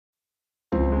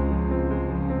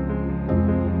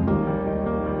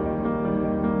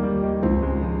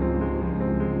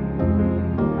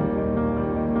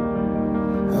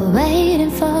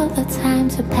the time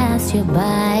to pass you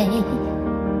by.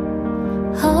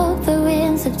 Hope the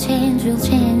winds of change will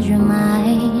change your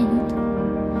mind.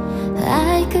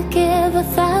 I could give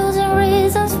 1,000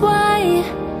 reasons why,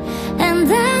 and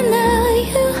I know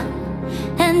you,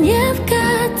 and you've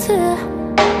got to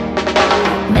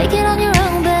make it on your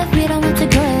own, but we don't have to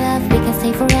grow up, we can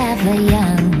stay forever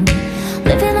young.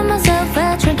 Living on my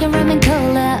sofa, drinking rum and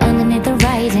cola underneath the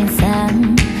rising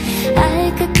sun.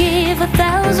 I could give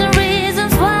 1,000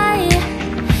 reasons why,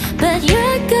 but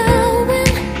you're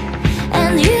going,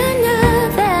 and you know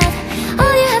that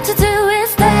all you have to do is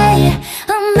stay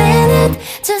a minute.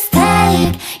 Just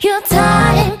take your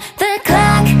time, the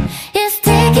clock is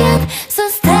ticking, so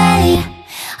stay.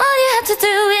 All you have to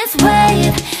do is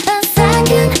wait a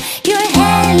second, your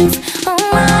hands